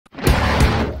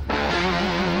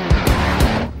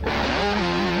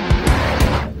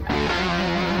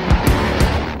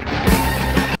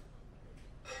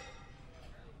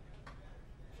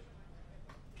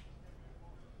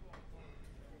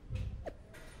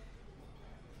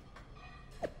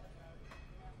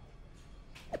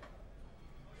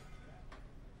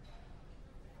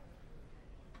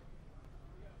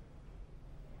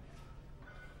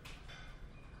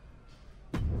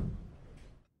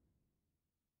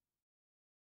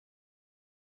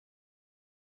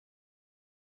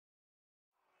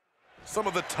Some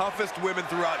of the toughest women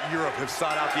throughout Europe have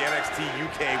sought out the NXT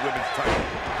UK Women's title.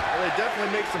 Well, they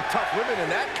definitely make some tough women in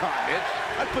that continent.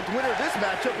 I'd put the winner of this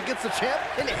matchup against the champ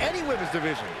in any women's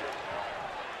division.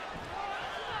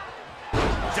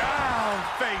 Down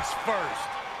face first.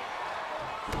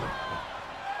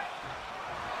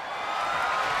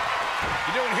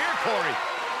 You doing here, Corey?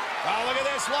 Oh, look at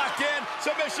this, locked in.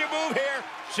 Submission move here.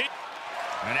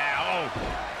 Now,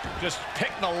 just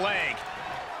picking the leg.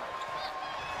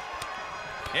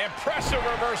 Impressive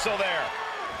reversal there.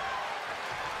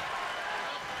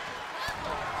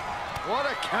 What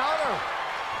a counter.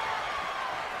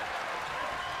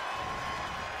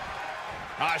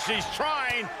 She's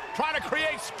trying to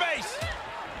create space.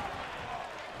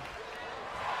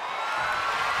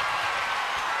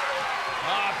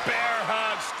 Bear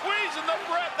hug, squeezing the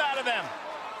breath out of them.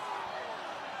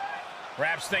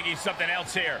 Perhaps thinking something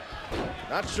else here.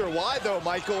 Not sure why, though,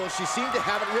 Michael. She seemed to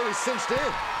have it really cinched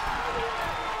in.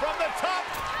 From the top,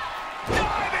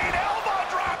 diving elbow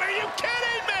drop. Are you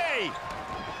kidding me?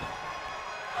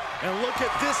 And look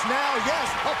at this now. Yes,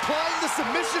 applying the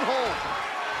submission hold.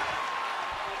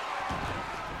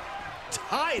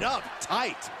 Tied up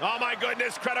tight. Oh, my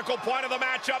goodness. Critical point of the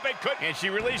matchup. It could. And she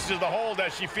releases the hold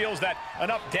as she feels that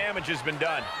enough damage has been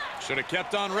done. Should have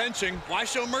kept on wrenching. Why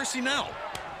show mercy now?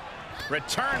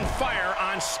 Return fire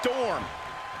on Storm.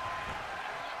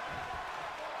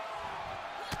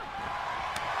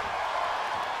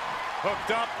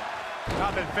 Hooked up.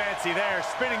 Nothing fancy there.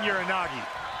 Spinning Uranagi.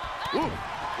 Ooh,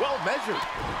 well measured.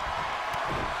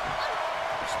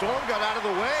 Storm got out of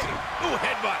the way. Ooh,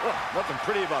 headbutt. Oh, nothing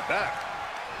pretty about that.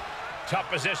 Tough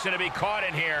position to be caught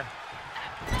in here.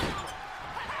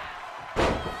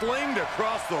 Flinged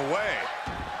across the way.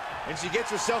 And she gets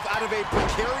herself out of a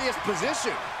precarious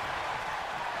position.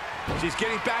 She's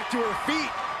getting back to her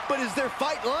feet, but is there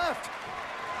fight left?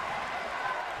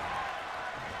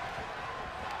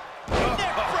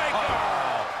 Neck breaker!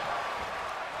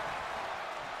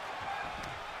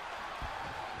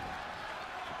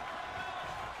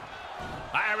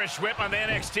 Irish whip on the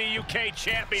NXT UK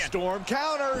champion. Storm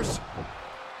counters.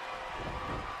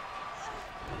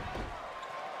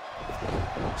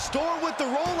 Storm with the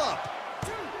roll-up.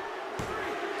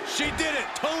 She did it!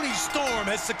 Toni Storm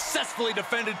has successfully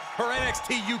defended her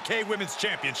NXT UK Women's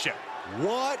Championship.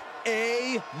 What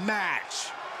a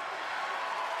match.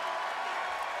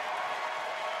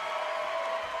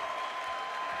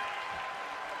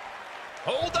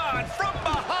 Hold on, from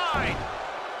behind.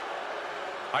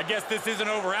 I guess this isn't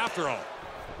over after all.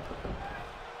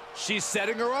 She's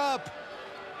setting her up.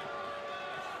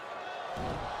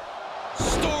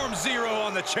 Storm zero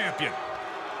on the champion.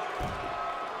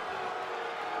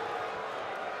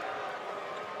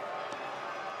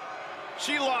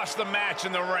 She lost the match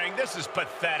in the ring. This is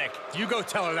pathetic. You go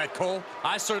tell her that, Cole.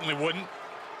 I certainly wouldn't.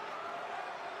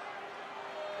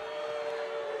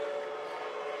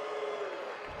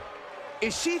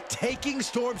 Is she taking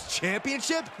Storm's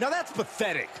championship? Now that's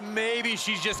pathetic. Maybe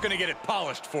she's just gonna get it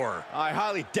polished for her. I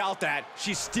highly doubt that.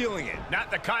 She's stealing it. Not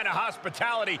the kind of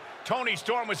hospitality Toni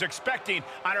Storm was expecting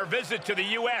on her visit to the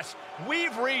U.S.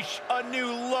 We've reached a new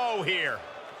low here.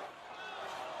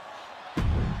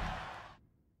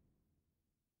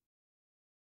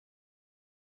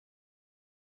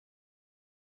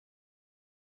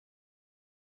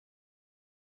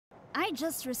 I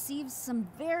just received some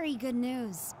very good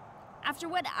news. After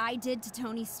what I did to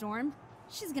Toni Storm,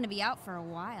 she's gonna be out for a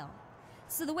while.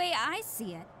 So the way I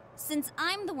see it, since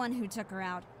I'm the one who took her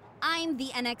out, I'm the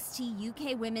NXT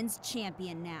UK Women's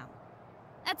Champion now.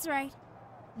 That's right.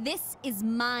 This is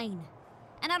mine.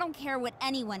 And I don't care what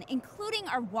anyone, including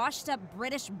our washed-up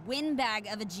British windbag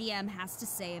of a GM, has to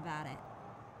say about it.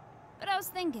 But I was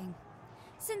thinking,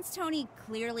 since Toni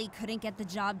clearly couldn't get the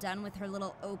job done with her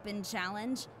little open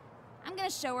challenge, I'm gonna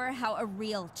show her how a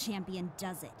real champion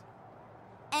does it.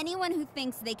 Anyone who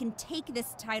thinks they can take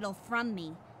this title from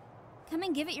me, come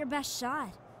and give it your best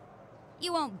shot.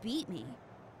 You won't beat me,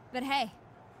 but hey,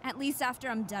 at least after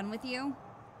I'm done with you,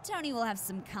 Toni will have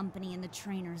some company in the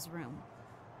trainer's room.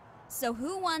 So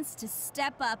who wants to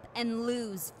step up and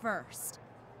lose first?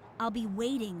 I'll be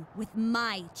waiting with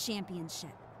my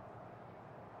championship.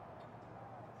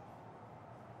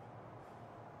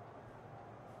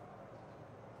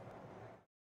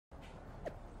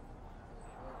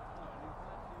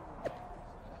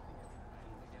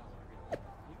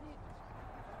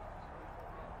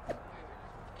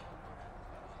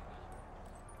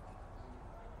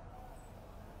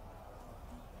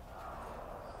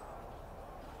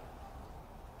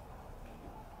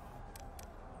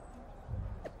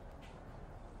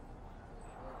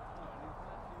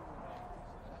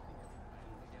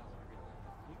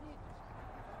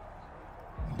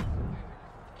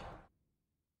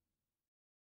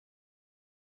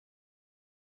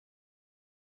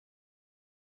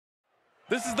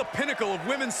 This is the pinnacle of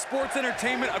women's sports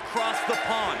entertainment across the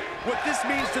pond. What this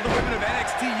means to the women of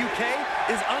NXT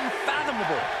UK is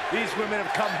unfathomable. These women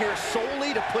have come here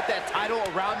solely to put that title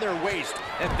around their waist,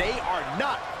 and they are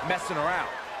not messing around.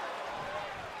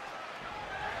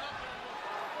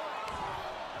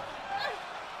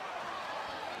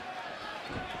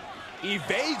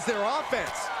 Evades their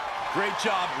offense. Great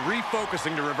job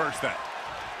refocusing to reverse that.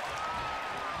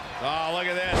 Oh, look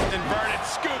at this. Inverted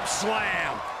scoop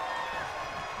slam.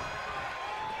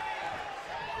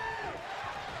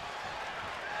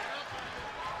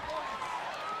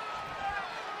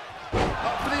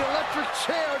 Up for the electric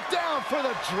chair, down for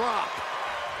the drop.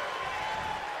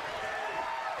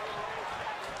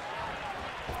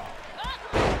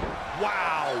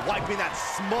 Wow, wiping that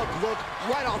smug look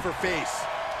right off her face.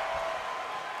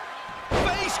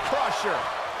 Face crusher.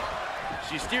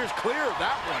 She steers clear of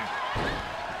that one.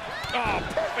 Oh,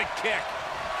 perfect kick.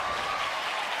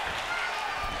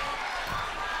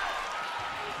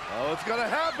 Oh, it's gonna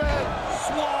happen.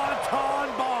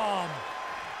 Swanton bomb.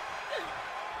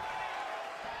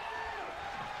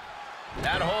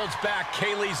 That holds back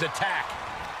Kaylee's attack.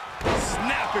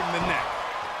 Snapping the neck.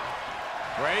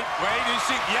 Wait, is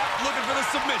she? Yep, looking for the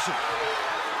submission.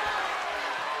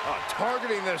 Oh,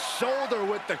 targeting the shoulder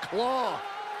with the claw.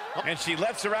 And she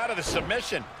lets her out of the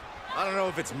submission. I don't know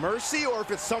if it's mercy or if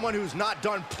it's someone who's not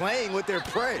done playing with their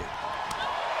prey.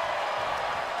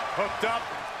 Hooked up.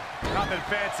 Nothing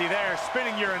fancy there.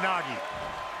 Spinning Uranagi.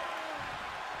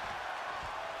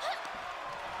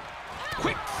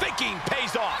 Quick thinking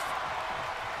pays off.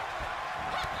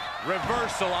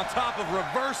 Reversal on top of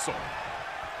reversal.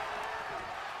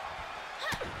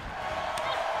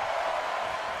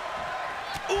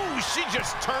 Ooh, she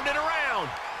just turned it around.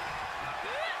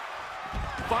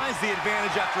 Finds the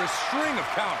advantage after a string of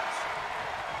counters.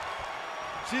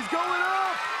 She's going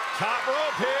up. Top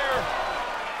rope here.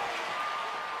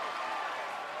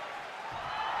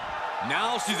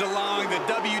 Now she's allowing the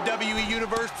WWE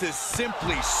Universe to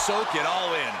simply soak it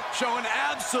all in, showing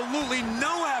absolutely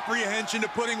no apprehension to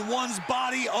putting one's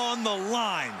body on the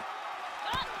line.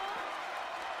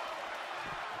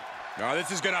 Oh, this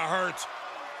is gonna hurt.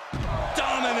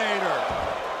 Dominator.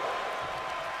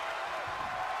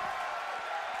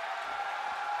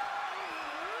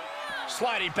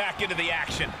 Sliding back into the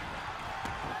action.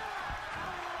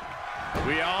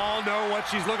 We all know what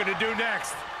she's looking to do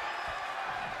next.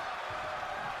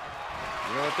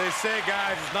 You know what they say,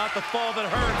 guys, it's not the fall that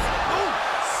hurts. Ooh,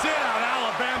 sit out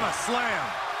Alabama slam.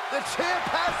 The champ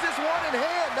has this one in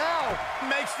hand now.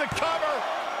 Makes the cover.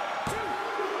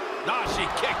 Nah, she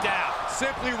kicked out.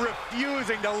 Simply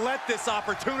refusing to let this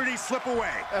opportunity slip away.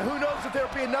 And who knows if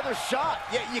there'll be another shot,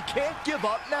 yet you can't give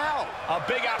up now. A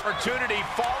big opportunity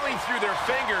falling through their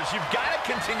fingers. You've got to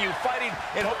continue fighting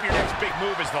and hope your next big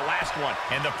move is the last one.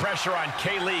 And the pressure on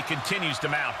Kaylee continues to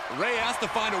mount. Ray has to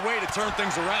find a way to turn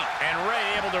things around. And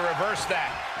Ray able to reverse that.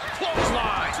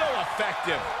 Clothesline. So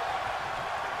effective.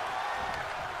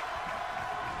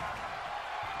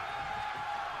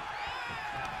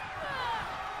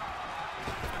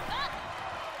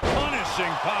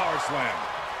 Power slam.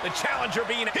 The challenger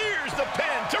being... Here's the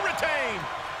pin to retain.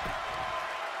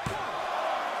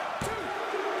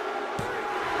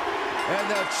 And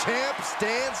the champ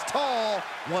stands tall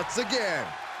once again.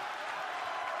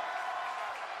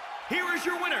 Here is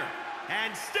your winner,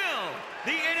 and still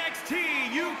the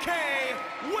NXT UK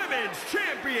Women's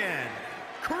Champion,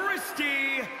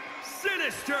 Christy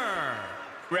Sinister.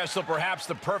 Wrestle perhaps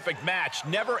the perfect match.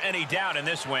 Never any doubt in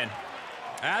this win.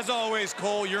 As always,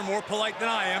 Cole, you're more polite than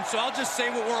I am, so I'll just say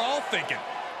what we're all thinking.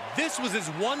 This was as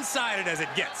one-sided as it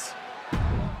gets.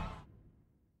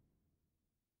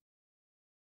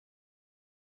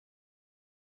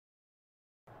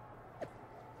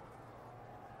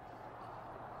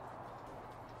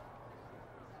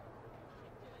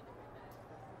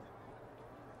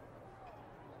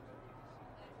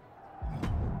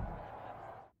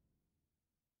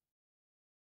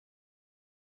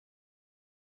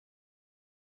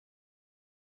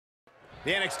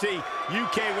 The NXT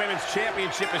UK Women's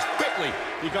Championship has quickly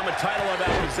become a title about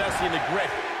possessing the grit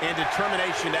and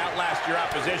determination to outlast your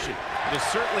opposition. It has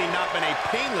certainly not been a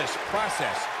painless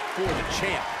process for the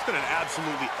champ. It's been an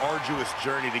absolutely arduous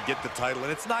journey to get the title, and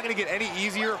it's not going to get any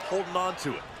easier holding on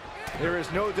to it. There is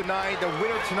no denying the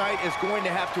winner tonight is going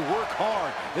to have to work hard.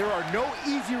 There are no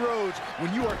easy roads when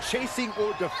you are chasing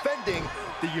or defending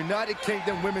the United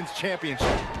Kingdom Women's Championship.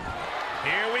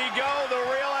 Here we go. The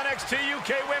real NXT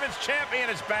UK Women's Champion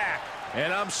is back.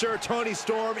 And I'm sure Toni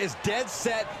Storm is dead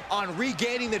set on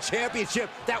regaining the championship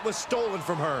that was stolen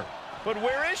from her. But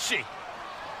where is she?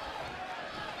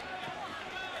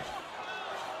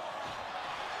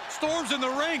 Storm's in the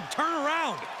ring. Turn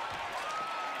around.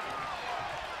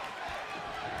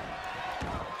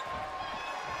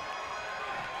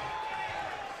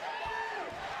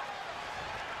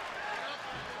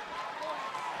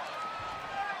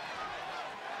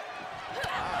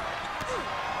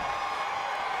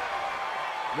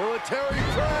 Military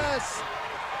press.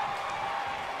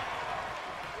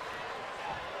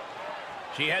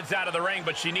 She heads out of the ring,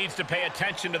 but she needs to pay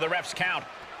attention to the ref's count.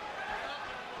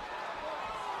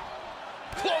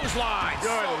 Clotheslines.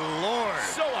 Good Lord.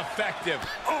 So effective.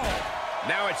 Oh,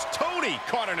 now it's Toni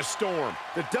caught in a storm.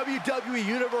 The WWE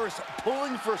Universe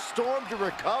pulling for Storm to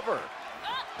recover.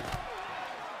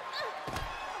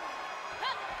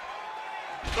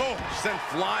 Oh, sent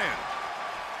flying.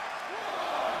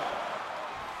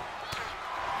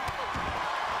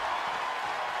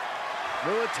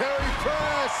 Military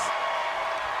press.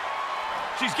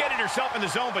 She's getting herself in the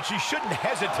zone, but she shouldn't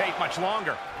hesitate much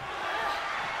longer.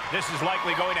 This is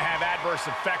likely going to have adverse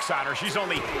effects on her. She's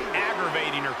only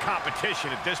aggravating her competition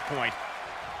at this point.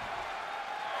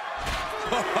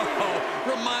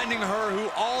 Reminding her who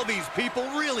all these people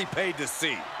really paid to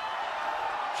see.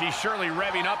 She's surely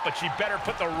revving up, but she better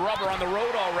put the rubber on the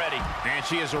road already. And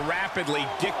she is rapidly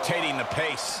dictating the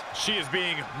pace. She is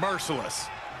being merciless.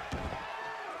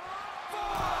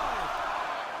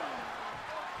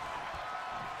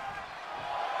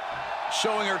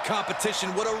 Showing her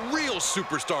competition what a real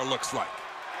superstar looks like.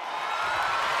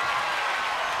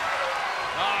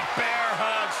 A bear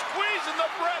hug, squeezing the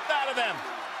breath out of them.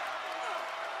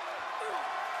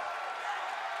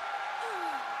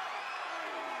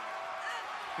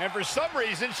 And for some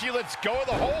reason, she lets go of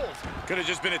the hold. Could have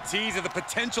just been a tease of the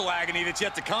potential agony that's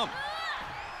yet to come.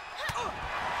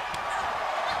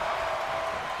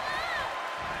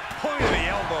 Point of the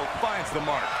elbow finds the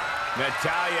mark.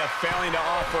 Natalya failing to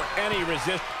offer any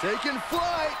resistance. Taking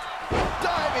flight.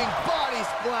 Diving body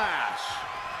splash.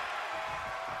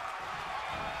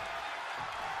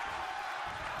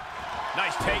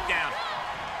 Nice takedown.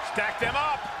 Stack them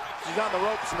up. She's on the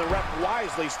ropes, and the ref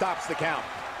wisely stops the count.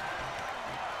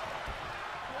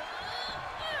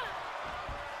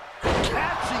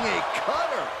 Catching a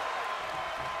cutter.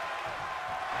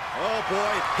 Oh,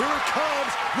 boy. Here it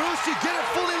comes. Will she get it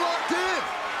fully locked in?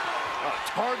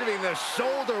 Targeting the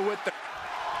shoulder with the...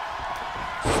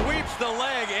 Sweeps the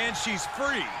leg, and she's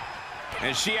free.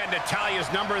 And she had Natalya's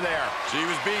number there. She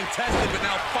was being tested, but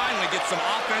now finally gets some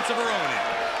offense of her own in.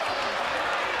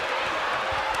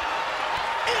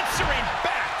 Answering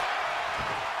back.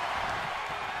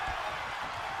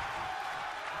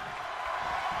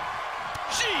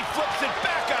 She flips it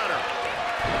back on her.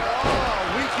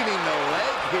 Oh, weakening the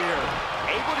leg here.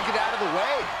 Able to get out of the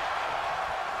way.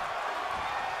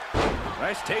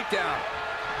 Nice takedown.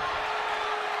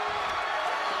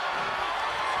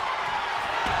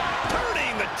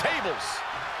 Turning the tables.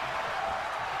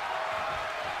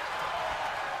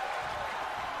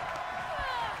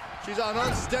 She's on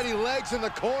unsteady legs in the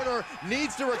corner.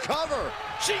 Needs to recover.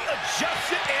 She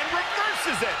adjusts it and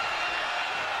reverses it.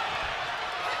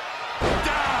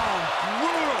 Down.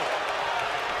 Brutal.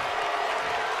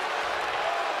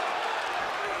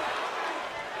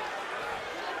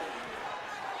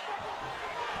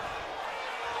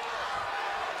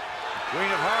 Queen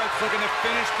of Hearts looking to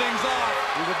finish things off.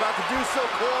 He's about to do so,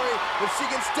 Corey, if she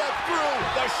can step through.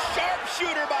 The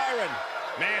sharpshooter, Byron.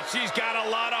 Man, she's got a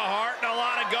lot of heart and a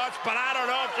lot of guts, but I don't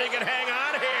know if she can hang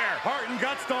on here. Heart and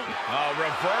guts don't... Oh,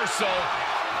 reversal.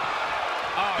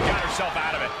 Oh, got herself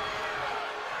out of it.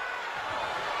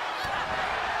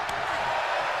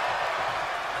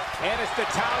 And it's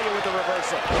Natalya with the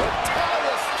reversal.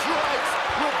 Natalya strikes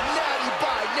with natty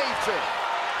by nature.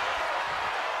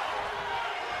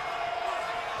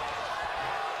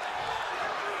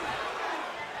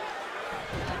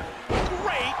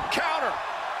 Great counter.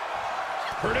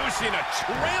 Producing a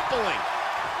trampling.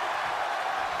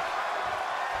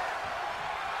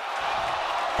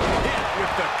 Hit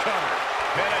with the cover.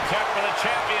 Pin attempt for the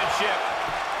championship.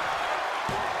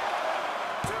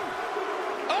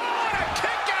 Oh, and a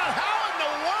kick out. How in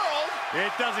the world?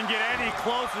 It doesn't get any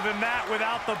closer than that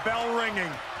without the bell ringing.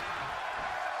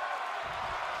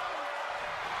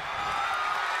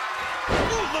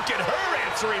 Ooh, look at her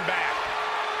answering back.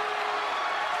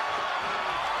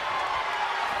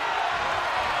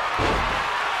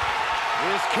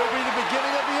 This could be the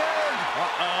beginning of the end.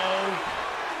 Uh-oh.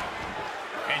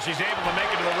 And she's able to make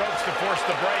it to the ropes to force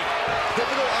the break.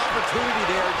 Pivotal opportunity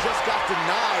there, just got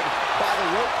denied by the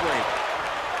rope break.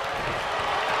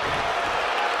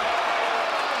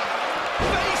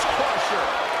 Face crusher.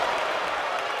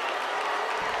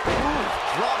 Ooh,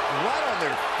 dropped right on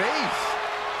their face.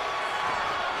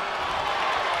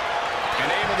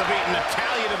 the beat, and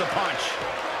Natalya to the punch.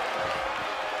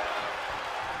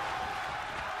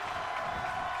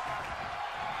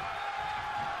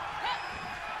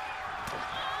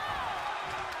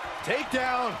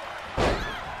 Takedown.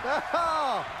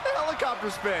 Oh,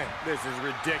 helicopter spin. This is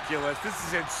ridiculous. This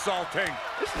is insulting.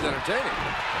 This is entertaining.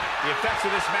 The effects of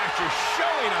this match are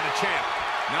showing on the champ.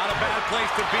 Not a bad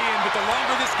place to be in, but the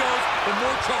longer this goes, the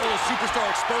more trouble a superstar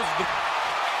exposes them.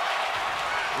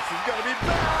 This is going to be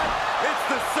bad. It's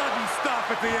the sudden stop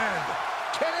at the end.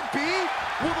 Can it be?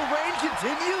 Will the reign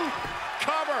continue?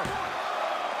 Cover.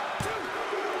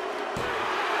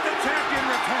 The champion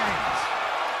retains.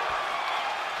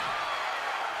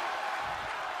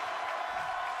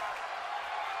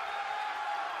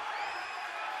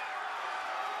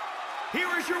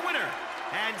 Here is your winner,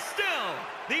 and still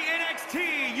the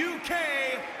NXT UK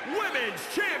Women's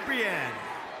Champion,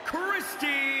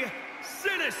 Christy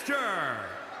Sinister.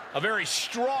 A very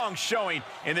strong showing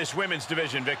in this women's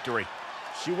division victory.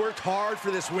 She worked hard for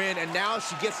this win, and now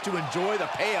she gets to enjoy the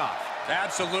payoff.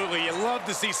 Absolutely. You love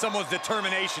to see someone's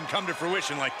determination come to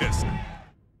fruition like this.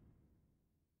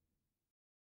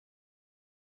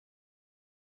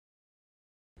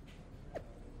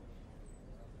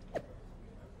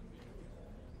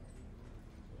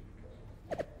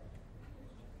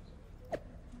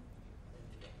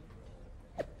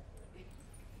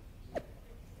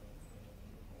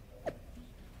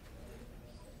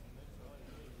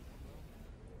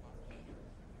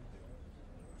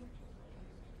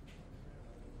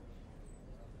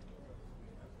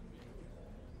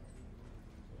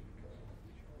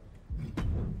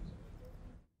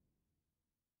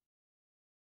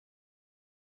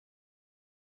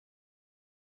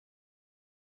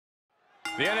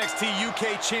 The NXT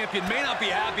UK champion may not be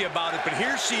happy about it, but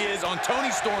here she is on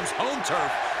Toni Storm's home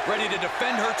turf, ready to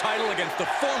defend her title against the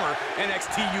former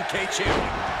NXT UK champion.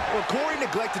 Well, Corey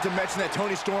neglected to mention that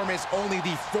Toni Storm is only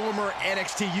the former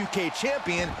NXT UK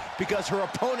champion because her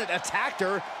opponent attacked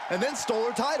her and then stole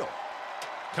her title.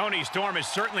 Toni Storm has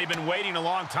certainly been waiting a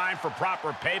long time for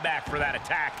proper payback for that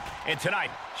attack. And tonight,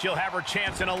 she'll have her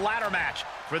chance in a ladder match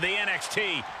for the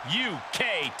NXT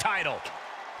UK title.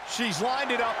 She's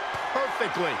lined it up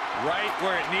perfectly. Right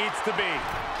where it needs to be.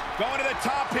 Going to the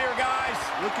top here, guys.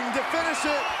 Looking to finish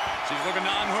it. She's looking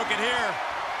to unhook it here.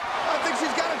 I think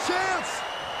she's got a chance.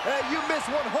 Hey, you miss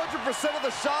 100% of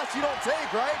the shots you don't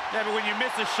take, right? Yeah, but when you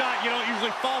miss a shot, you don't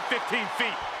usually fall 15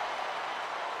 feet.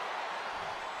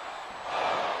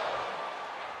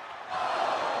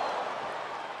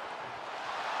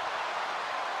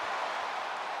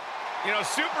 You know,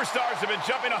 superstars have been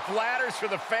jumping off ladders for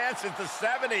the fans since the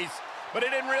 70s, but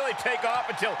it didn't really take off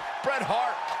until Bret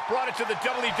Hart brought it to the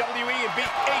WWE and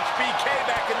beat HBK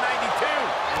back in '92.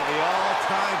 One of the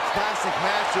all-time classic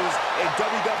matches in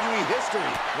WWE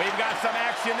history. We've got some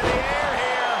action in the air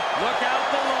here. Look out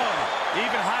below.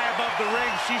 Even high above the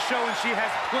ring, she's showing she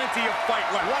has plenty of fight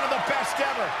left. One of the best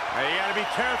ever. Hey, you gotta be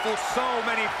careful. So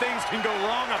many things can go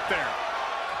wrong up there.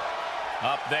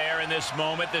 Up there in this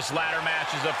moment, this ladder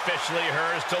match is officially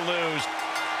hers to lose.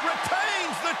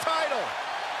 Retains the title.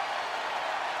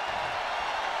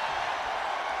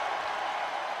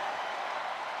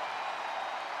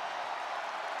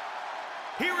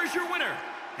 Here is your winner,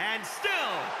 and still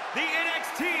the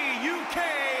NXT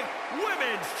UK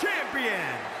Women's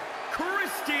Champion,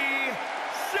 Christy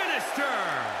Sinister.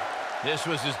 This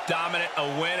was as dominant a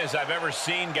win as I've ever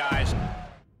seen, guys.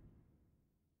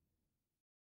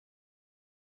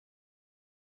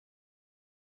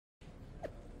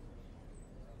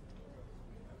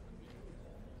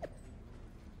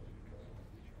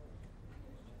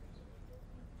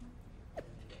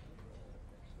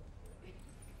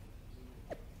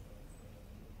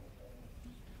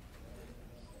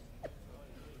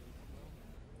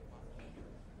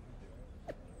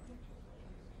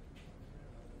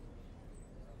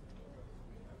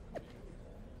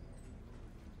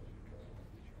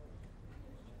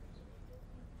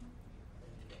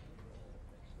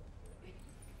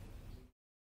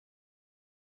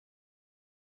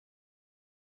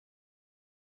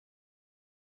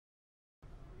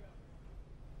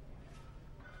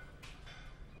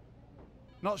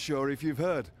 Not sure if you've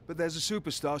heard, but there's a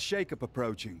superstar shakeup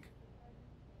approaching.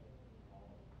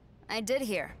 I did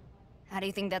hear. How do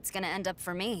you think that's gonna end up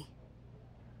for me?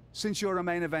 Since you're a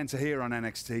main eventer here on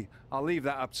NXT, I'll leave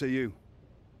that up to you.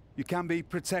 You can be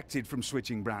protected from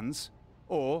switching brands,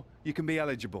 or you can be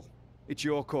eligible. It's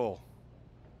your call.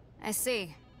 I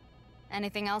see.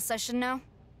 Anything else I should know?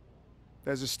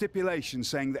 There's a stipulation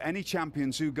saying that any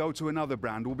champions who go to another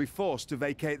brand will be forced to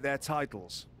vacate their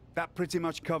titles. That pretty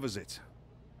much covers it.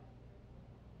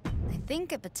 I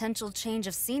think a potential change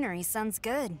of scenery sounds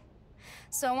good.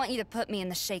 So I want you to put me in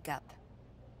the shakeup.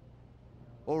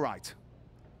 All right.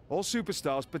 All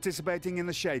superstars participating in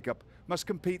the shakeup must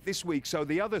compete this week so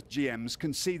the other GMs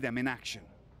can see them in action.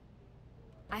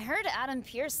 I heard Adam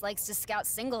Pearce likes to scout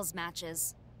singles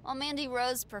matches, while Mandy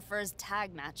Rose prefers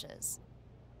tag matches.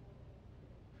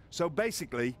 So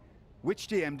basically, which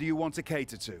GM do you want to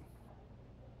cater to?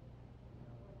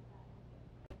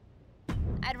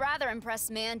 I'd rather impress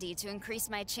Mandy to increase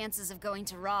my chances of going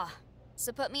to Raw.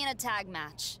 So put me in a tag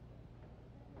match.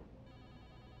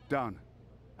 Done.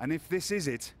 And if this is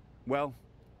it, well,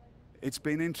 it's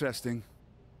been interesting.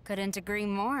 Couldn't agree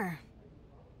more.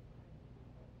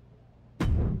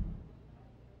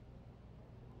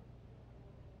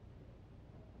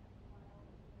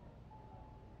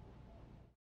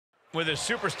 With a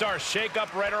superstar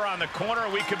shakeup right around the corner,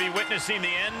 we could be witnessing the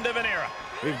end of an era.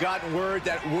 We've gotten word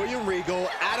that William Regal,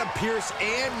 Adam Pearce,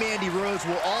 and Mandy Rose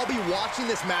will all be watching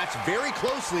this match very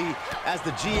closely as the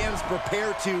GMs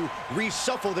prepare to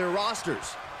reshuffle their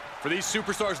rosters. For these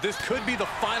superstars, this could be the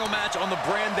final match on the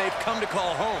brand they've come to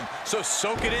call home. So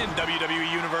soak it in,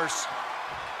 WWE Universe.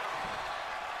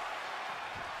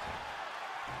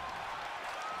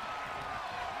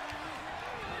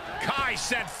 Kai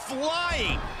sent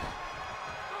flying.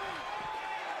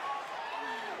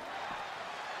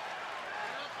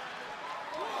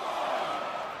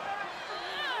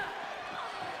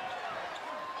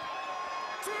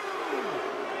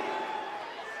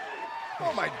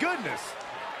 Oh my goodness!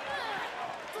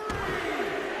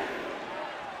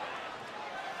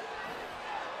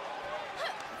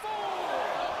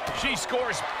 She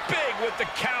scores big with the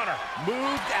counter.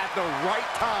 Moved at the right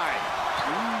time.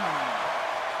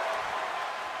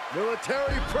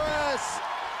 Military press.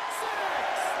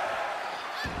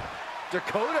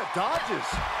 Dakota dodges.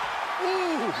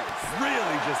 Ooh,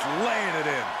 really just laying it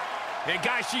in. And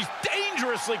guys, she's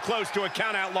dangerously close to a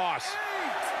count-out loss.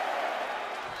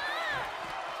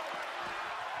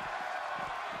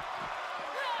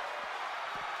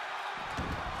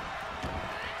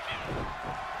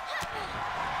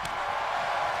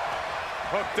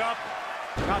 Hooked up.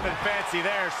 Nothing fancy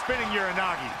there. Spinning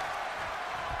Uranagi.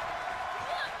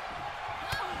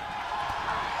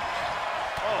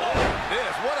 Oh, look at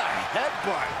this. What a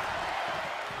headbutt.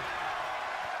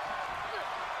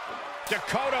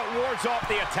 Dakota wards off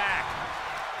the attack.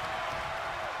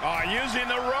 Oh, using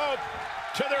the rope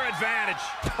to their advantage.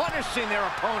 Punishing their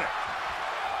opponent.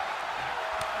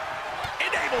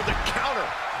 Enabled to counter.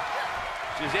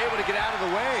 She's able to get out of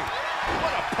the way.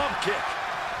 What a pump kick.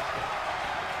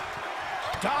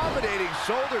 Dominating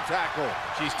shoulder tackle.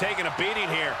 She's taking a beating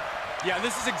here. Yeah,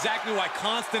 this is exactly why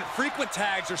constant, frequent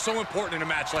tags are so important in a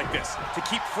match like this, to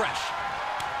keep fresh.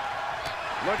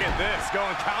 Look at this,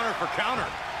 going counter for counter.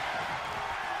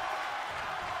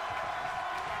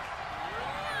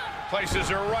 Places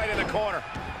her right in the corner.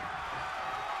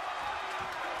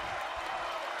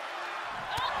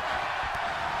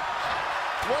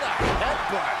 What a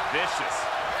headbutt. Vicious.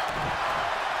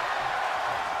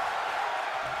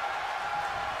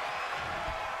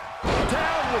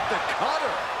 Down with the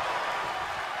cutter.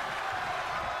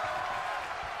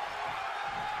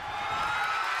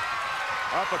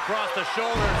 Up across the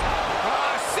shoulders.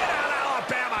 Oh, sit down,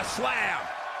 Alabama slam.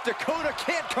 Dakota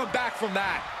can't come back from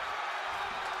that.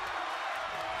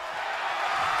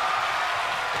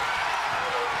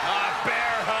 A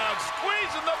bear hug,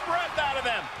 squeezing the breath out of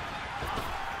them.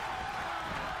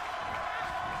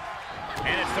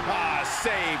 And it's the pass,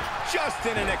 saved just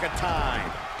in a nick of time.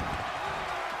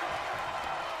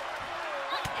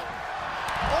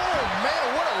 Oh, man,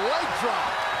 what a leg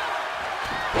drop.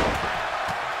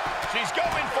 She's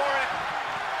going for it.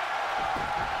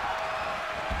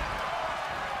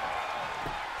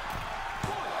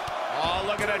 Oh,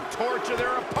 look at her torture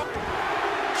their opponent.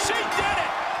 She did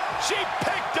it! She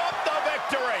picked up the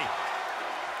victory.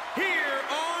 Here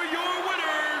are your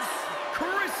winners,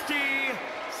 Christy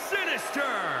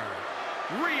Sinister,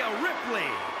 Rhea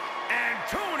Ripley, and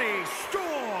Toni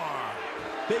Storm.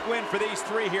 Big win for these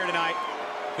three here tonight.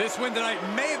 This win tonight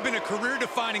may have been a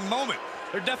career-defining moment.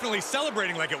 They're definitely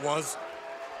celebrating like it was.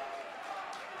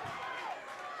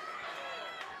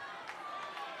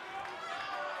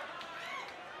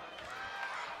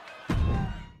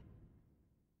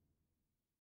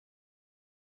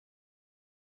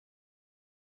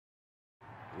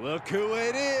 Look who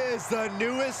it is, the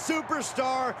newest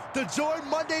superstar to join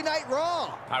Monday Night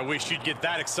Raw. I wish you'd get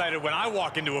that excited when I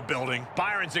walk into a building.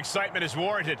 Byron's excitement is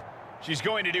warranted. She's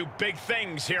going to do big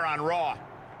things here on Raw.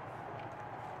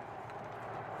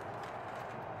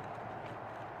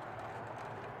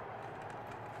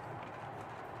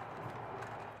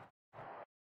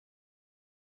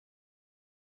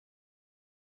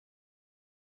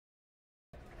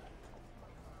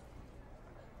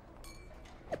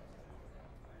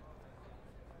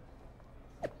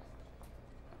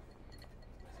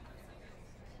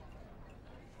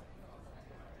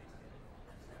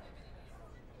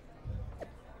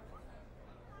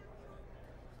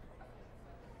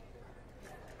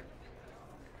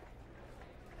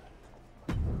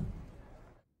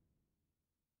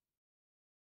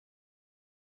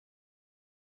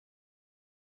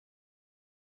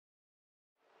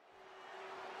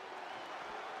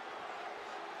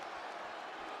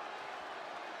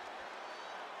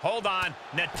 Hold on.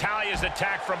 Natalya's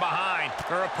attack from behind.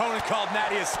 Her opponent called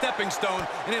Natty a stepping stone,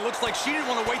 and it looks like she didn't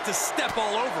want to wait to step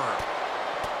all over her.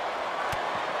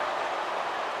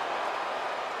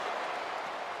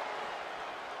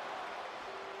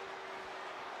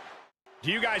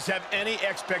 Do you guys have any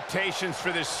expectations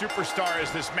for this superstar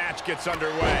as this match gets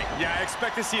underway? Yeah, I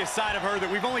expect to see a side of her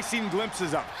that we've only seen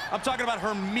glimpses of. I'm talking about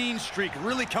her mean streak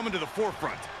really coming to the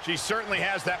forefront. She certainly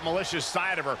has that malicious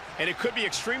side of her, and it could be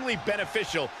extremely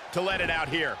beneficial to let it out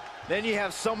here. Then you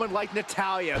have someone like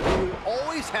Natalya, who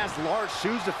always has large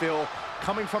shoes to fill,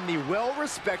 coming from the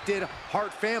well-respected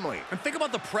Hart family. And think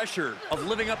about the pressure of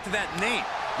living up to that name.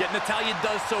 Yet Natalya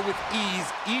does so with ease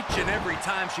each and every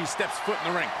time she steps foot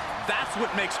in the ring. That's what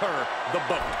makes her the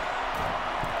boat.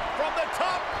 From the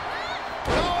top.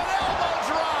 Oh, an elbow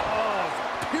drop. Oh,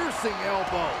 piercing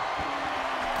elbow.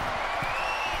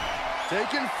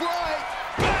 Taking flight.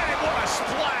 Bang, what a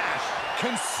splash.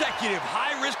 Consecutive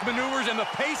high-risk maneuvers, and the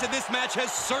pace of this match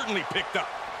has certainly picked up.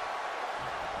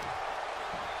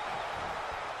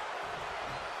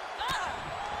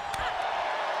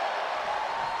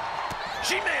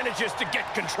 She manages to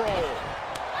get control.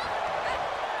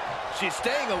 She's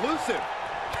staying elusive.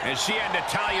 And she had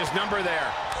Natalya's number there.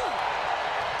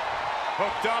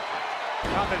 Hooked up.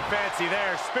 Nothing fancy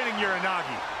there. Spinning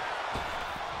Uranagi.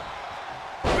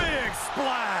 Big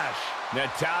splash.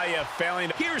 Natalya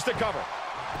failing. Here's the cover.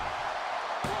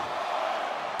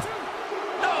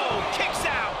 No, kicks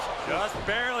out. Just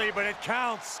barely, but it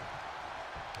counts.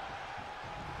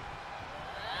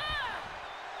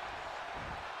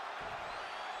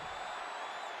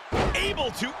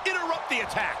 Able to interrupt the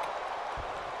attack.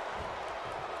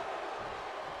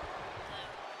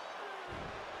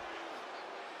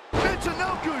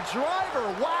 Michinoku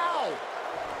driver, wow!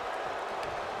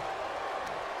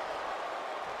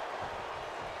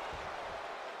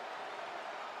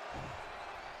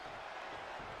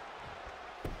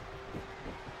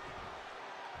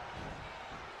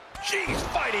 She's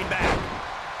fighting back.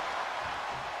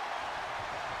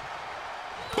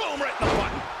 Boom, right in the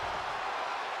button.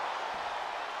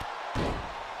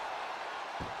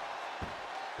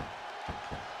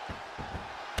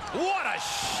 What a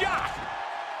shot!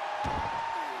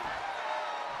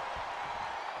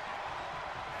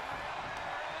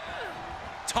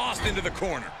 Tossed into the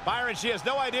corner. Byron, she has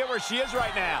no idea where she is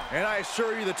right now. And I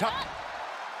assure you the top...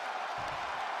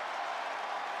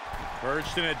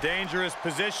 Perched in a dangerous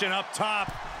position up top.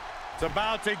 It's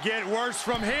about to get worse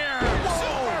from here.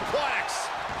 Superplex!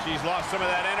 She's lost some of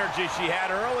that energy she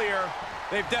had earlier.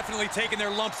 They've definitely taken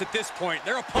their lumps at this point.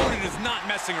 Their opponent is not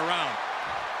messing around.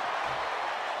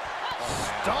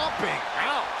 Stomping,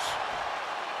 ouch!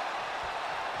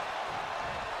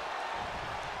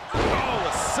 Oh,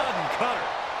 a sudden cutter.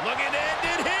 Looking to end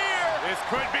it here. This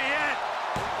could be it.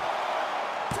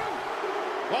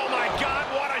 Oh my God,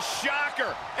 what a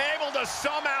shocker. Able to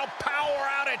somehow power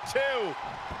out at 2.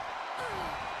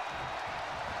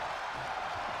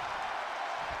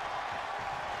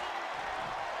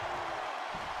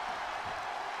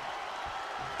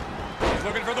 He's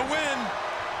looking for the win.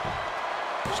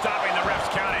 Stopping the ref's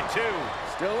count at 2.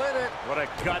 Still in it. What a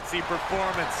gutsy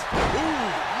performance. Ooh,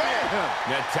 man!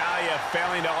 Natalya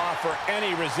failing to offer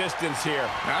any resistance here.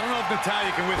 I don't know if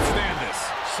Natalya can withstand this.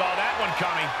 Saw that one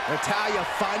coming. Natalya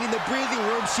finding the breathing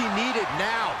room she needed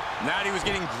now. Natty was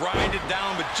getting grinded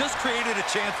down, but just created a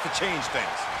chance to change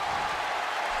things.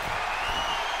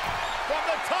 From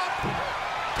the top.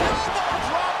 Elbow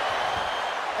drop.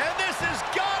 And this has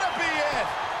got to be it.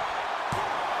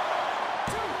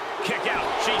 Kick out.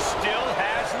 She still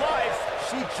has life.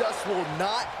 She just will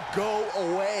not go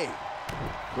away.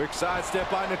 Quick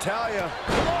sidestep by Natalya.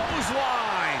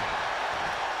 Clothesline.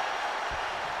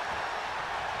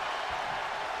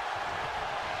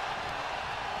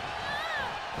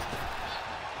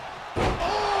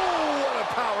 Oh, what a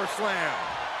power slam.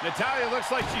 Natalya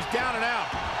looks like she's down and out.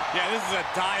 Yeah, this is a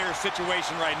dire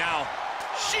situation right now.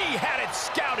 She had it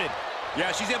scouted.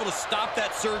 Yeah, she's able to stop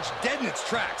that surge dead in its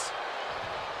tracks.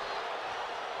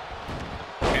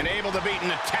 And able to beat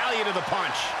Natalya to the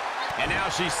punch. And now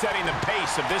she's setting the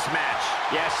pace of this match.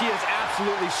 Yeah, she is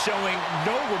absolutely showing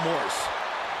no remorse.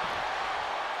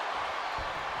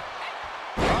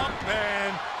 Up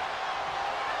and...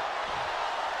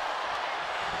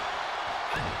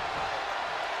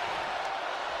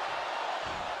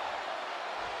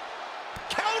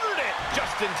 Countered it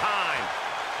just in time.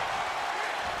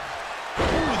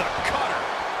 Ooh, the cutter.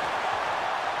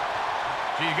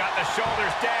 She's got the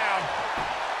shoulders down.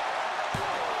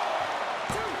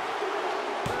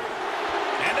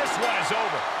 And this one is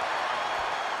over.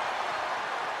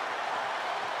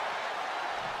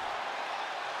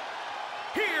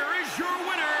 Here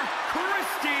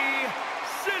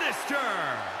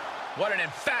What an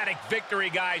emphatic victory,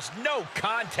 guys. No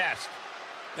contest.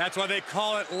 That's why they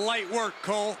call it light work,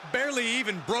 Cole. Barely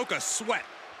even broke a sweat.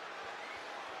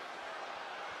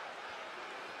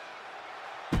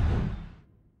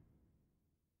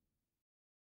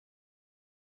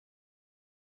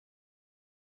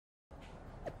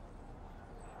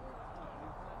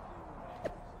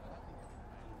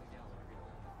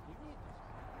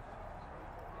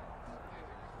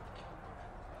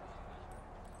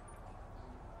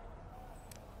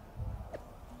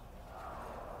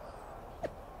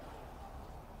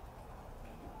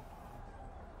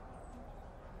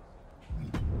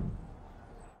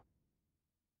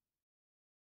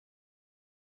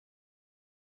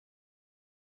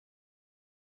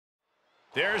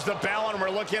 There's the bell, and we're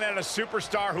looking at a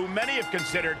superstar who many have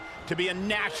considered to be a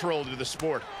natural to the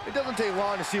sport. It doesn't take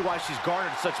long to see why she's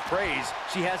garnered such praise.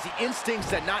 She has the instincts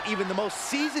that not even the most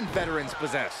seasoned veterans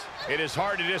possess. It is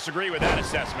hard to disagree with that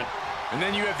assessment. And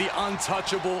then you have the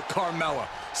untouchable Carmella.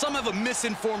 Some have a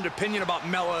misinformed opinion about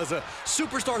Mella as a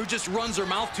superstar who just runs her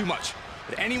mouth too much.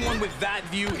 But anyone with that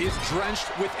view is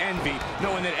drenched with envy,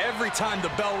 knowing that every time the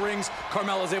bell rings,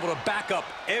 Carmella is able to back up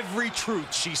every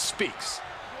truth she speaks.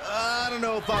 I don't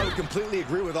know if I would completely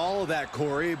agree with all of that,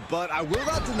 Corey, but I will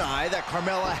not deny that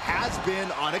Carmella has been,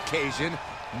 on occasion,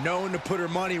 known to put her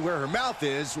money where her mouth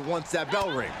is once that bell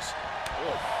rings.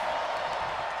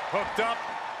 Hooked up.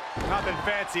 Nothing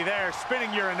fancy there.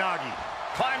 Spinning Uranagi.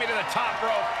 Climbing to the top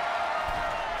rope.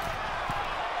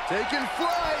 Taking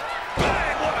flight.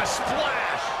 Bang! What a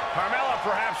splash! Carmella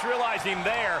perhaps realizing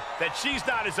there that she's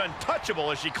not as untouchable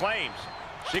as she claims.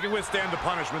 She can withstand the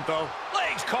punishment, though.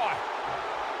 Legs caught.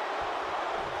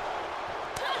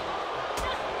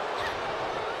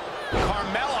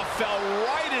 Carmella fell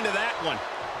right into that one.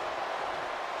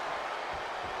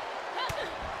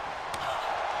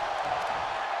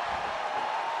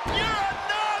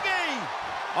 Uranagi!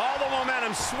 All the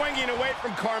momentum swinging away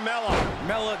from Carmella.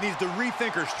 Mella needs to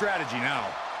rethink her strategy now.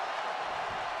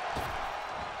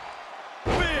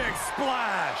 Big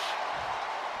splash!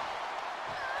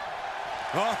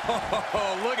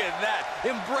 Oh, look at that.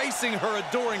 Embracing her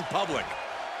adoring public.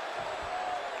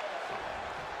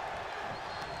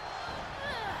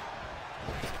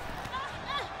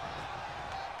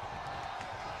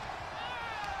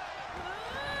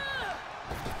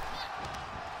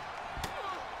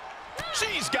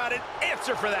 She's got an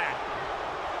answer for that.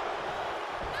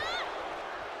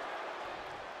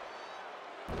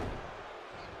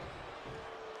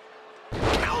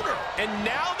 Counter! And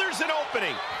now there's an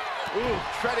opening. Ooh,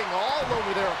 treading all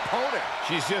over their opponent.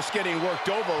 She's just getting worked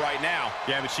over right now.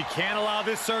 Yeah, but she can't allow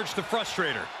this surge to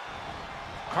frustrate her.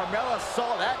 Carmella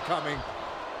saw that coming.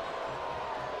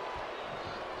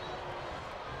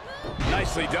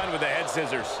 Nicely done with the head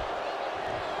scissors.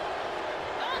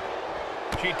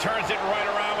 She turns it right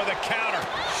around with a counter.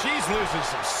 She's losing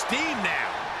some steam now.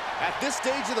 At this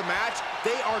stage of the match,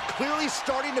 they are clearly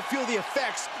starting to feel the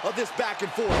effects of this back and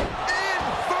forth.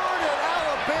 Inverted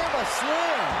Alabama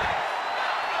slam.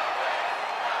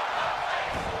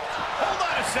 Hold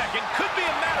on a second. Could be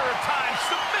a matter of time.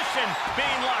 Submission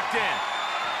being locked in.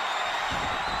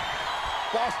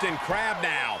 Boston Crab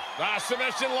now.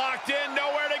 Submission locked in.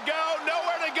 Nowhere to go.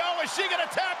 Nowhere to go. Is she going to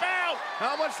tap out?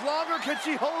 How much longer can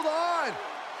she hold on?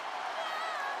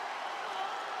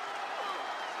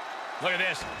 Look at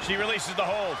this. She releases the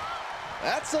hold.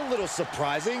 That's a little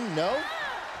surprising, no?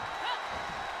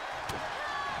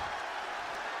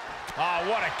 Oh,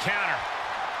 what a counter.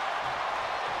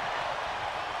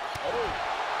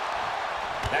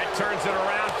 That turns it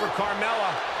around for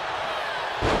Carmella.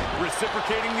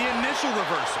 Reciprocating the initial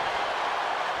reversal.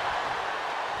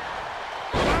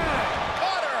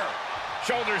 Caught her.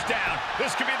 Shoulders down.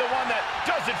 This could be the one that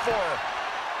does it for her.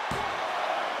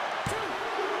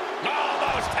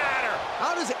 Almost had her.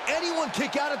 How does anyone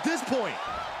kick out at this point?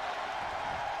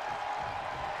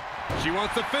 She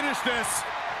wants to finish this.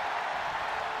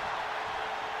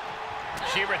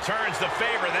 She returns the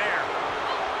favor there.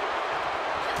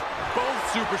 Both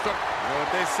superstars. You know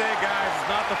what they say, guys. It's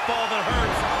not the fall that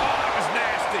hurts. Oh, that was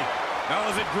nasty. That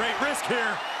was at great risk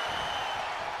here.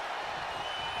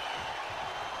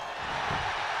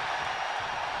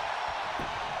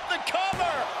 The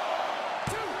cover.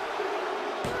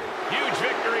 Huge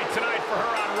victory tonight for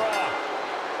her on Raw.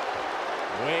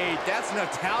 Wait, that's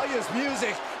Natalya's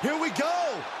music. Here we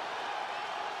go.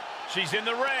 She's in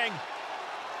the ring.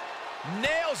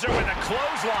 Nails her with a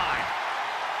clothesline.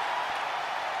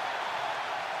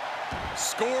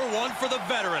 Score one for the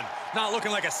veteran. Not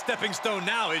looking like a stepping stone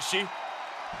now, is she?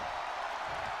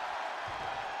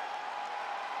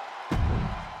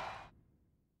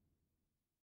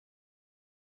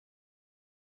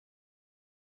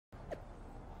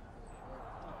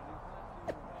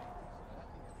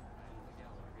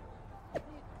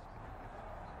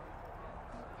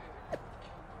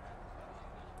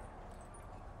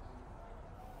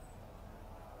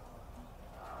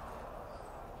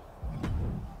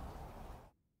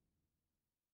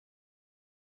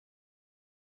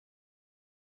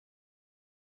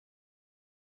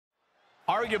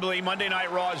 Arguably, Monday Night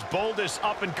Raw's boldest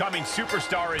up-and-coming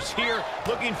superstar is here,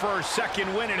 looking for her second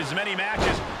win in as many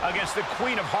matches against the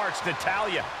Queen of Hearts,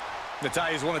 Natalya.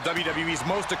 Natalya is one of WWE's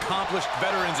most accomplished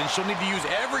veterans, and she'll need to use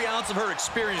every ounce of her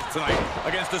experience tonight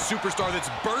against a superstar that's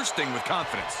bursting with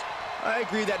confidence. I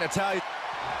agree that Natalya...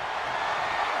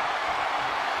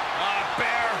 A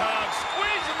bear hug,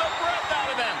 squeezing the breath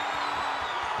out of him.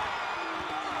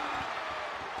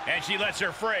 And she lets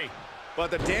her free. But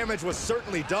the damage was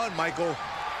certainly done, Michael.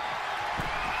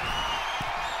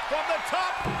 From the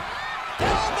top,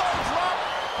 elbow drop.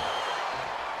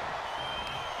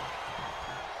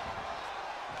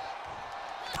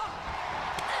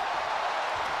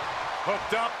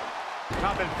 Hooked up.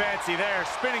 Nothing fancy there.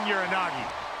 Spinning Uranagi.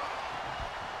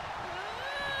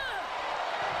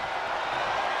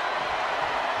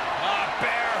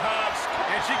 Bear hugs,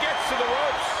 and she gets to the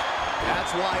ropes.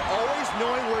 That's why always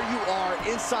knowing where you are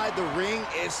inside the ring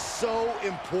is so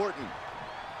important.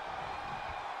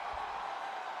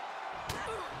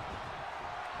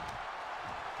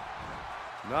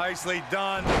 Nicely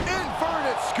done.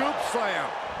 Inverted scoop slam.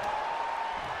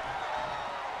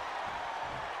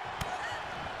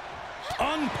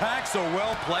 Unpacks a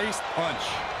well-placed punch.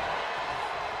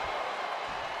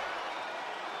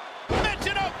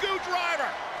 Michinoku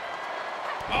driver.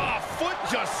 Oh, foot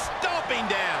just stomping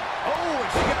down. Oh,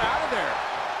 and she got out of there.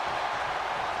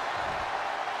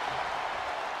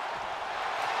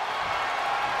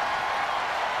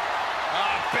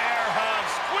 Bear hug,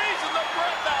 squeezing the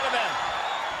breath out of him.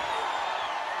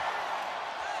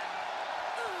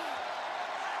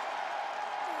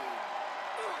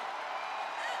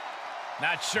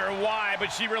 Not sure why,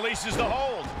 but she releases the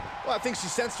hold. Well, I think she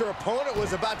sensed her opponent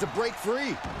was about to break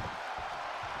free.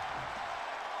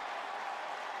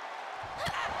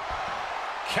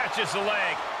 Catches the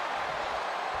leg.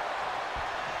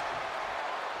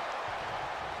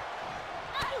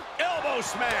 Elbow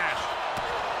smash.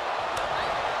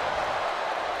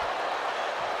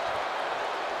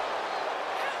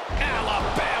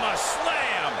 Alabama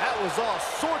slam. That was all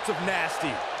sorts of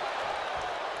nasty.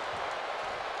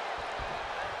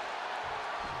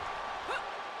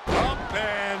 Up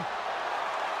and...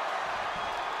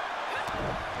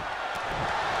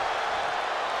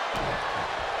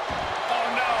 Oh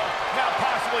no, now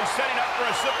possibly setting up for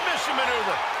a submission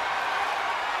maneuver.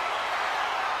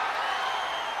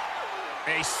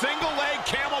 A single leg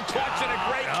camel clutch and a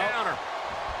great counter.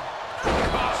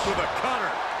 Caught with a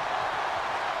cutter.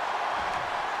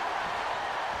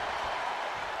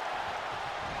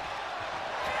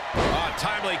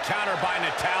 Timely counter by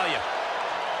Natalya.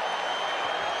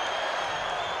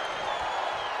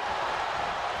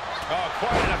 Oh,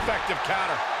 quite an effective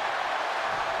counter.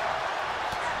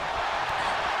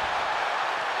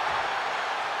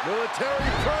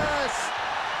 Military press.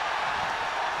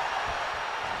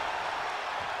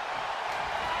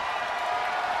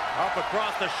 Up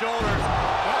across the shoulders.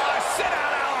 Oh, sit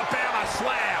out Alabama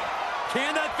slam.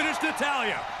 Can that finish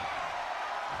Natalya?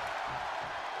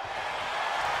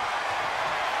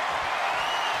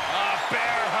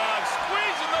 Bear hug,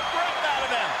 squeezing the breath out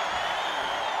of him.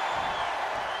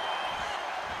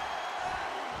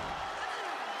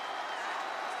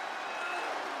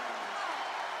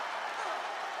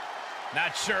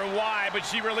 Not sure why, but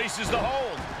she releases the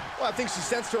hold. Well, I think she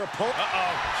sensed her opponent.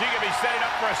 Uh-oh, she could be setting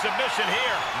up for a submission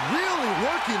here. Really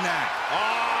working that.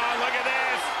 Oh, look at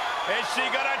this. Is she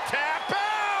gonna tap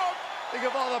out? Think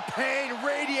of all the pain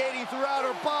radiating throughout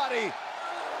her body.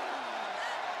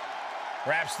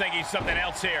 Perhaps thinking something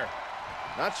else here.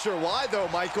 Not sure why, though,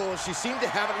 Michael. She seemed to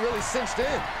have it really cinched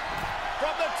in.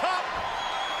 From the top.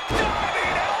 Diving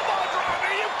elbow drop.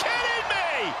 Are you kidding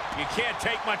me? You can't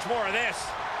take much more of this.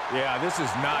 Yeah, this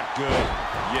is not good.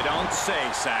 You don't say,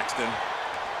 Saxton.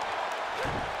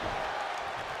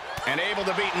 And able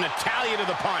to beat Natalya to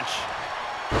the punch.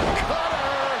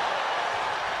 Cutter!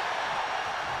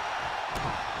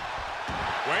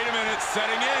 Wait a minute,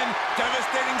 setting in.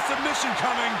 Devastating submission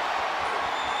coming.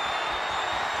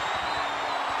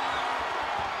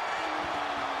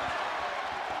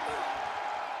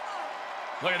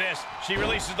 Look at this. She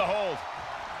releases the hold.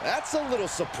 That's a little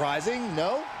surprising,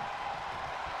 no?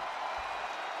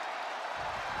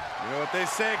 You know what they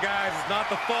say, guys, it's not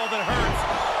the fall that hurts,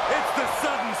 it's the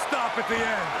sudden stop at the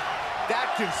end.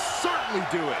 That can certainly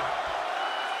do it.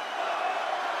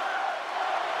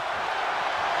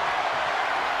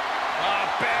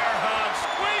 Bear hug,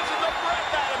 squeezing the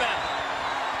breath out of him.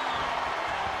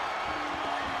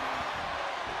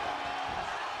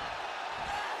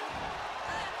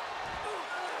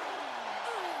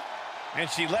 And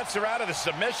she lets her out of the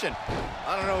submission.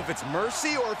 I don't know if it's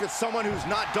mercy or if it's someone who's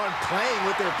not done playing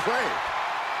with their prey.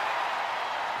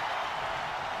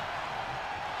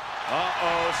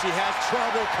 Uh-oh, she has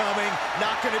trouble coming.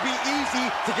 Not going to be easy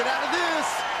to get out of this.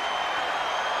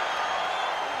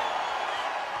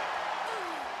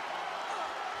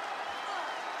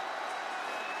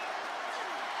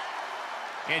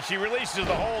 And she releases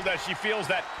the hold as she feels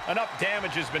that enough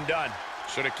damage has been done.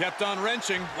 Should have kept on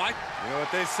wrenching. Why? You know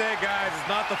what they say, guys, it's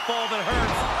not the fall that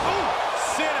hurts. Ooh,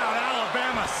 sit out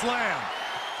Alabama slam.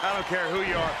 I don't care who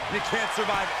you are, you can't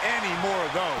survive any more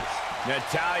of those.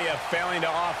 Natalya failing to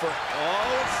offer.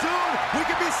 Oh, and soon we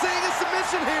could be seeing a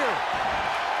submission here.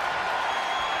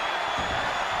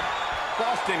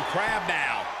 Boston Crab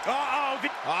now. Uh-oh.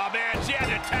 Oh, man, she had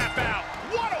to tap out.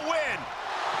 What a win.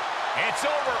 It's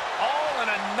over all in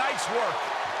a nice work.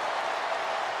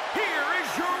 Here is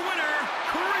your winner,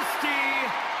 Christy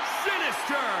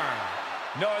Sinister.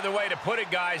 No other way to put it,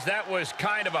 guys. That was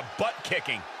kind of a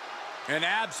butt-kicking. An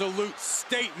absolute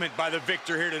statement by the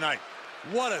victor here tonight.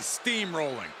 What a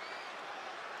steamrolling.